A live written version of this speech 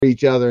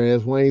each other. And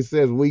as Wayne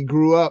says, we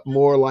grew up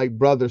more like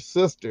brother,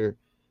 sister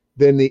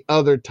than the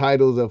other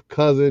titles of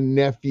cousin,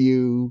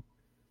 nephew,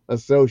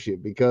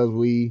 associate, because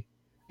we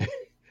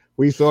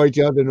saw each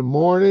other in the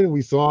morning,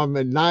 we saw them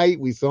at night,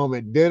 we saw them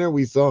at dinner,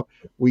 we fought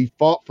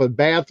for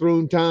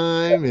bathroom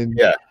time, and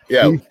I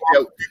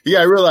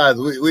realized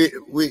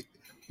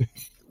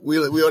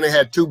we only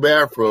had 2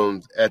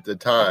 bathrooms at the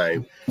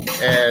time,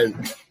 and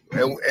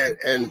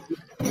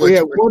we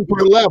had one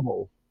per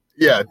level.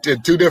 Yeah,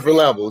 2 different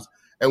levels,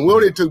 and we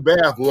only took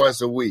bath once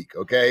a week.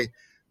 Okay,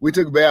 we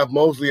took a bath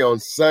mostly on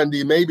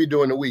Sunday, maybe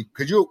during the week,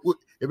 because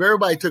if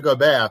everybody took a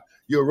bath,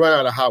 you'll run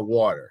out of hot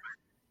water.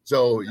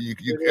 So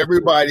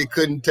everybody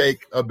couldn't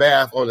take a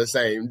bath on the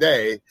same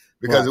day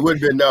because it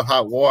wouldn't be enough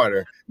hot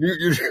water.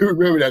 You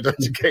remember that, don't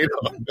you, Kato?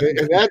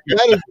 And that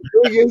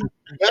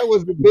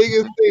was the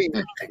biggest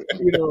thing.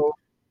 You know,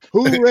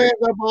 who ran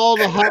up all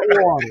the hot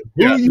water?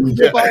 Who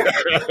used up all?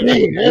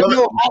 There's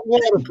no hot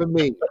water for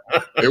me.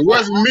 It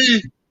wasn't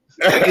me.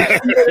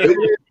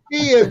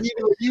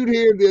 You'd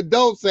hear the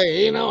adults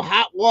say, "Ain't no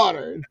hot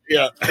water."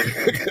 Yeah,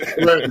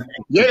 you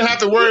didn't have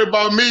to worry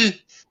about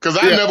me. Because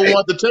I never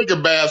wanted to take a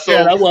bath, so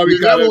that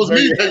was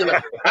me taking a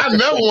bath. I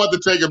never wanted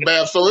to take a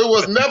bath, so it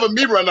was never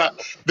me running out.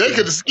 They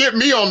could have skipped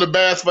me on the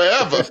bath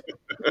forever.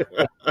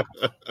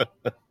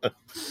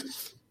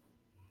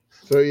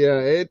 So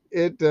yeah,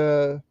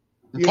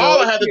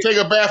 Paula had to take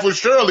a bath with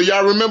Shirley.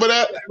 Y'all remember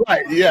that?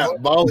 Right? Yeah,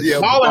 Paula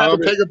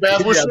had to take a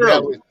bath with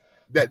Shirley.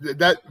 But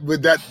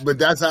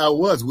that's how it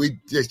was. We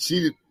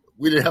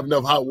didn't have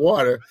enough hot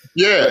water.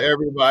 Yeah, for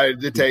everybody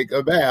to take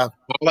a bath.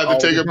 Paula had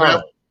to take a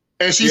bath.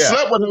 And she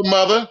slept with her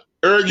mother.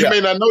 Eric, you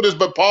may not know this,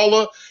 but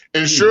Paula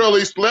and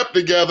Shirley slept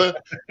together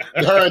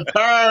her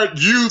entire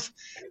youth,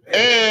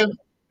 and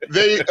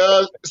they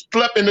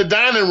slept in the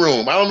dining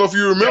room. I don't know if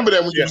you remember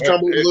that when you was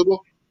coming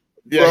little.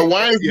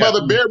 Wayne's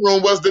mother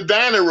bedroom was the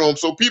dining room.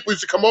 So people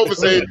used to come over and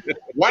say,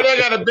 "Why they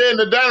got a bed in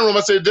the dining room?"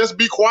 I said, "Just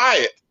be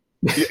quiet."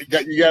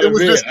 It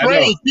was just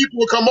strange. People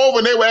would come over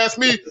and they would ask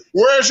me,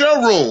 "Where's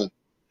your room?"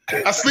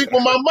 I sleep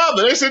with my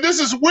mother. They said, "This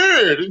is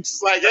weird."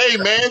 It's like, hey,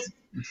 man.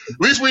 At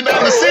least we're not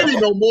in the city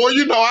no more.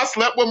 You know, I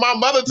slept with my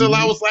mother till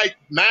I was like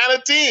 9 or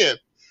 10.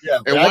 Yeah,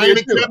 and Wayne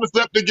and Kevin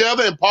slept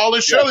together, and Paul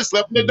and Shirley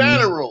slept in the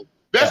dining room.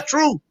 That's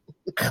true.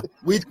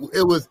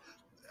 It was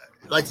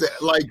like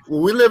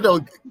when we lived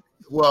on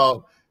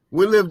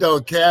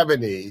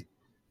Cavaney.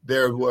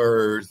 There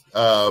were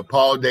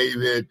Paul,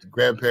 David,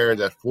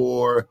 grandparents at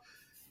 4,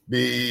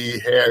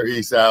 me,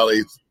 Harry,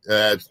 Sally.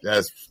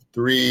 That's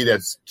 3.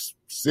 That's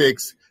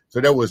 6.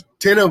 So there was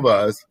 10 of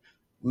us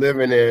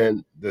living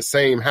in the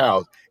same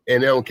house.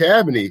 And on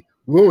Cavaney,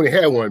 we only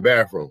had 1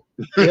 bathroom.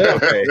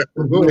 Okay.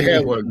 We only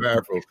had 1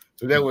 bathroom.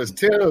 So there was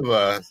 10 of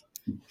us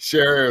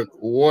sharing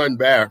 1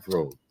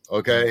 bathroom.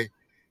 Okay.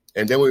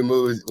 And then when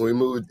we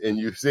moved in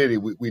U City,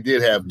 we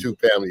did have 2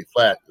 family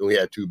flats and we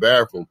had 2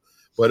 bathrooms.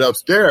 But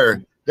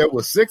upstairs, there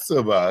was 6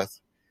 of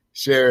us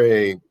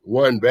sharing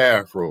 1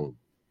 bathroom.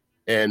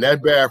 And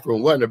that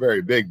bathroom wasn't a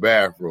very big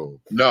bathroom.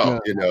 No.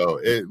 You know,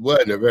 it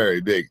wasn't a very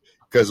big.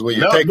 Because when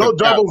you take no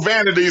double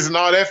vanities and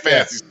all that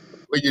fancy.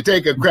 When you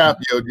take a crap,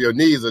 your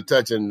knees are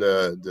touching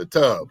the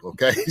tub.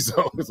 Okay,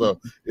 so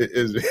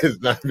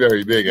it's not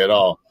very big at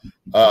all.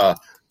 But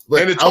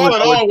and the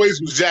toilet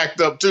always was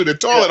jacked up too. The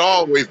toilet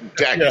always was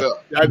jacked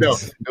up. I know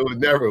it was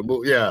never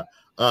moved. Yeah,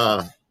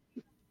 but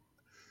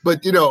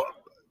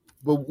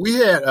we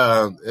had,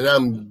 and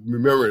I'm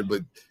remembering,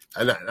 but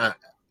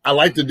I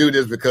like to do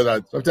this because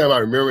sometimes I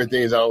remember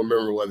things I don't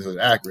remember whether it was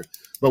accurate.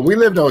 But we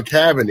lived on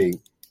Cavaney.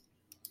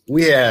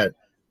 We had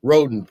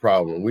rodent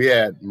problem. We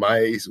had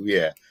mice. We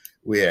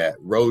had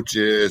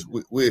roaches.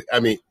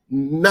 I mean,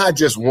 not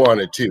just 1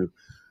 or 2.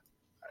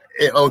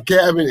 On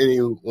Cavaney,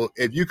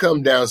 if you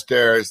come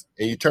downstairs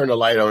and you turn the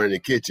light on in the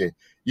kitchen,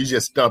 you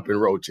just stumping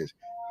roaches.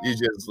 You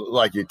just look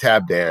like you're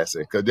tap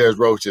dancing because there's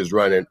roaches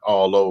running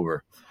all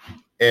over.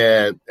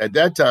 And at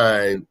that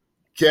time,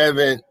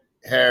 Kevin,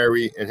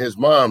 Harry, and his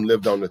mom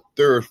lived on the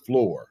 3rd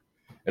floor.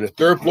 And the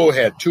 3rd floor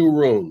had 2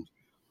 rooms.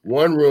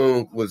 One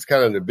room was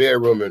kind of the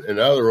bedroom, and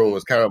the other room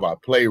was kind of our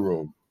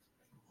playroom.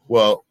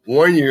 Well,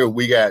 one year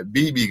we got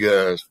BB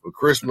guns for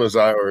Christmas.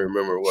 I don't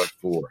remember what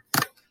for.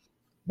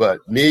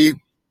 But me,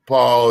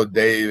 Paul,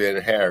 Dave, and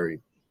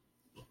Harry,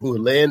 we would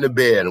lay in the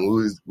bed, and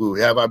we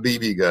would have our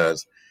BB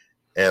guns,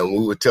 and we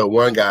would tell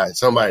one guy,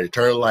 somebody, to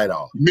turn the light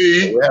off.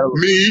 Me,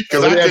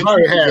 because I think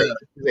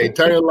they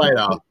turn the light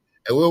off,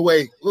 and we'll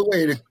wait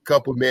a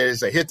couple minutes.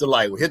 They hit the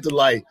light. We hit the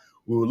light.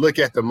 We would look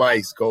at the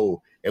mice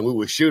go. And we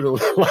would shoot them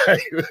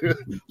like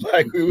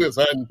we was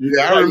hunting.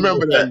 Yeah, I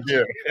remember that.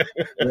 Yeah.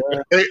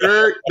 Hey,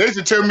 Eric, they used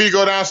to tell me to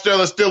go downstairs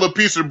and steal a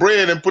piece of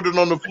bread and put it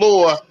on the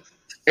floor,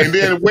 and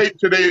then wait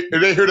till they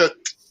hear the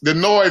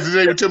noise, and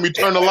they would tell me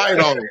turn the light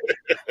on,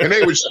 and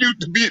they would shoot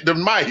the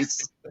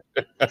mice.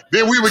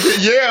 Then we would get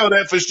yelled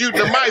at for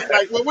shooting the mice.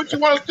 Like, well, what you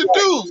want us to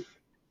do?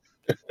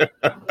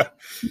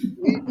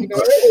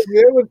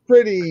 It was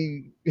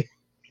pretty.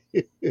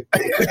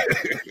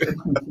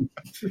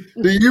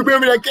 Do you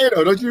remember that,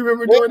 Kato? Don't you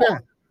remember doing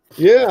that?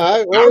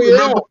 Yeah,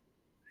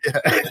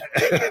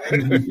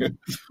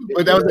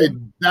 But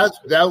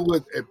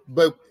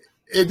but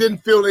it didn't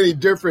feel any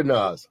different to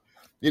us.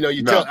 You know,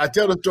 I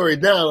tell the story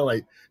now,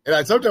 and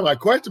sometimes I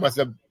question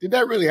myself, did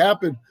that really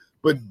happen?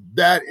 But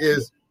that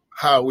is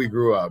how we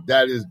grew up.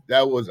 That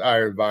was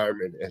our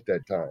environment at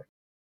that time.